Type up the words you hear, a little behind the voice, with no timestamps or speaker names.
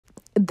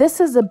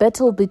This is a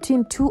battle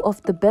between two of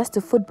the best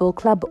football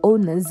club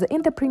owners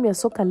in the Premier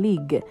Soccer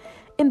League.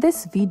 In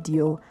this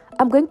video,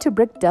 I'm going to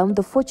break down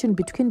the fortune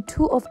between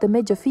two of the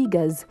major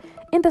figures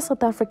in the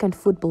South African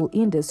football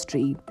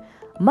industry.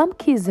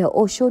 Mkhize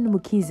or Shauwn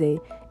Mkhize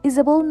is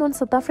a well-known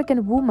South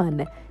African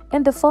woman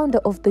and the founder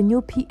of the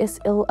new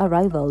PSL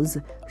arrivals,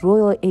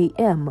 Royal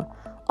AM.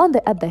 On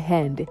the other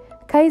hand,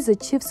 Kaizer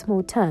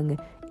Motaung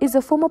is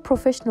a former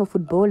professional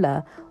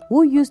footballer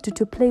who used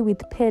to play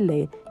with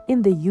Pele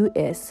in the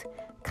US.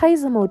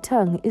 Kaizer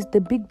Motaung is the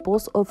big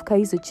boss of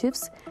Kaizer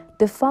Chiefs,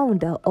 the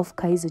founder of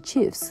Kaizer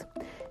Chiefs.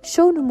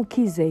 Shauwn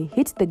Mkhize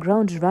hit the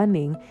ground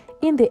running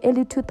in the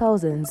early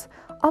 2000s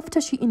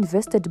after she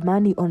invested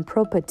money on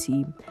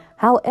property.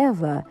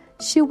 However,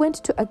 she went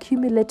to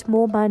accumulate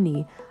more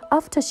money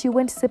after she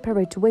went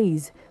separate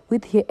ways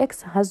with her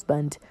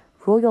ex-husband,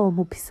 Royal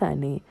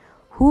Mkhize,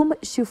 whom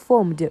she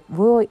formed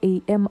Royal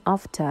AM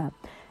after.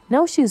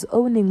 Now she is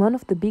owning one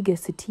of the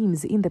biggest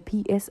teams in the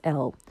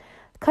PSL.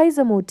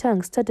 Kaizer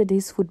Motaung started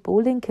his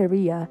footballing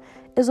career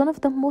as one of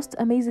the most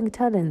amazing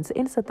talents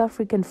in South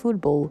African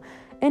football,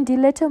 and he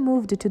later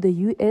moved to the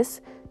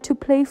US to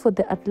play for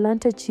the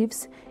Atlanta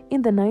Chiefs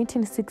in the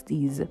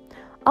 1960s.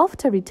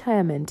 After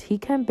retirement, he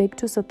came back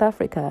to South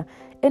Africa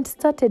and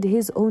started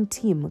his own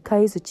team,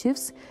 Kaizer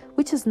Chiefs,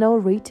 which is now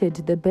rated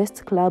the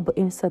best club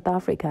in South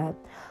Africa.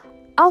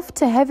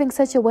 After having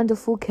such a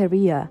wonderful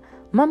career,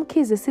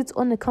 Mkhize sits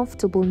on a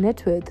comfortable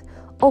net worth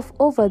of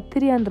over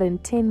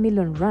 310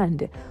 million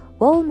rand,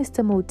 while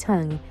Mr.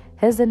 Motaung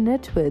has a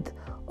net worth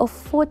of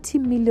 40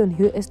 million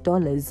US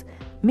dollars,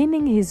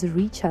 meaning he's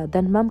richer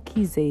than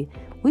Mkhize,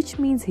 which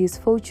means his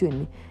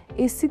fortune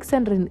is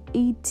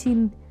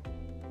 618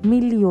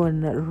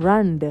 million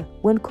rand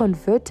when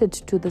converted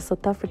to the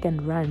South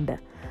African rand.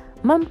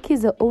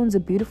 Mkhize owns a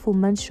beautiful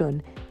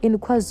mansion in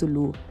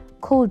KwaZulu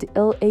called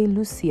LA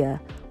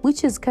Lucia,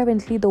 which is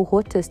currently the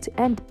hottest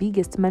and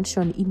biggest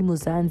mansion in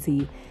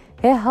Mzansi.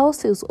 Her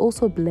house is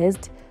also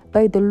blessed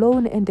by the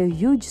lawn and a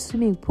huge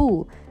swimming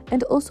pool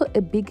and also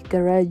a big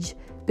garage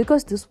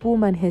because this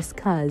woman has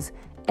cars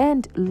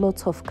and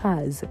lots of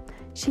cars.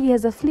 She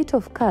has a fleet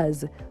of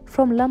cars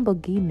from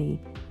Lamborghini,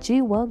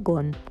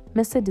 G-Wagon,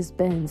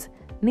 Mercedes-Benz,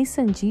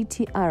 Nissan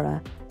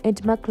GT-R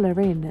and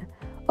McLaren.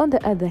 On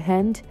the other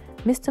hand,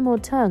 Mr.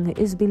 Motaung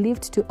is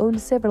believed to own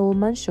several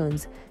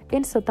mansions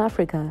in South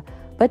Africa,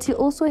 but he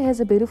also has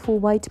a beautiful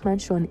white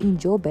mansion in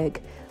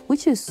Joburg,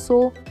 which is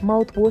so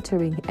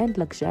mouth-watering and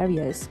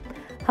luxurious.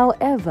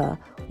 However,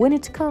 when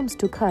it comes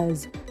to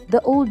cars,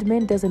 the old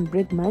man doesn't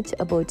brag much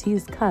about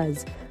his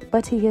cars,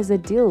 but he has a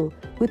deal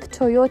with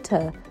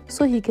Toyota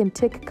so he can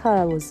take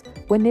cars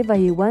whenever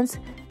he wants,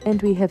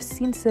 and we have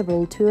seen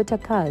several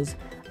Toyota cars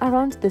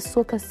around the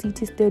Soccer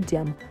City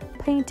Stadium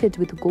painted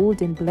with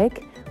gold and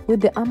black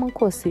with the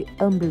Amankosi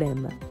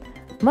emblem.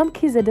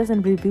 Mkhize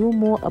doesn't reveal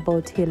more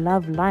about her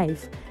love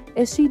life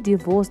as she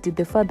divorced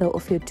the father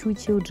of her two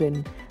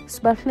children,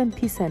 Shauwn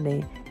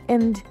Mkhize,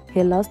 and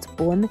her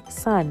last-born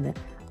son,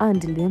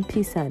 Andile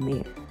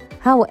Mkhize.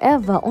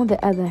 However, on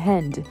the other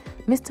hand,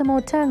 Mr.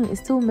 Motaung is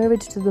still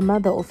married to the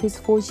mother of his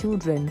four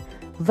children,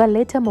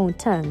 Valetta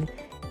Motaung,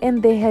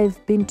 and they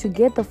have been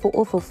together for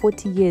over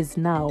 40 years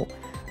now.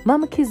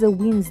 Mkhize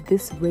wins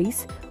this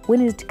race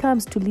when it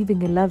comes to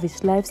living a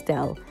lavish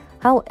lifestyle.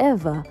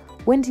 However,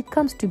 when it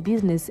comes to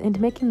business and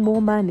making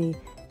more money,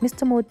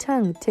 Mr.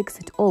 Motaung takes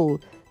it all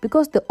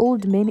because the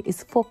old man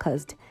is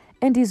focused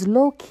and is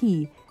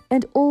low-key,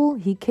 and all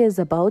he cares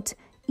about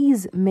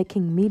is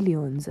making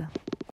millions.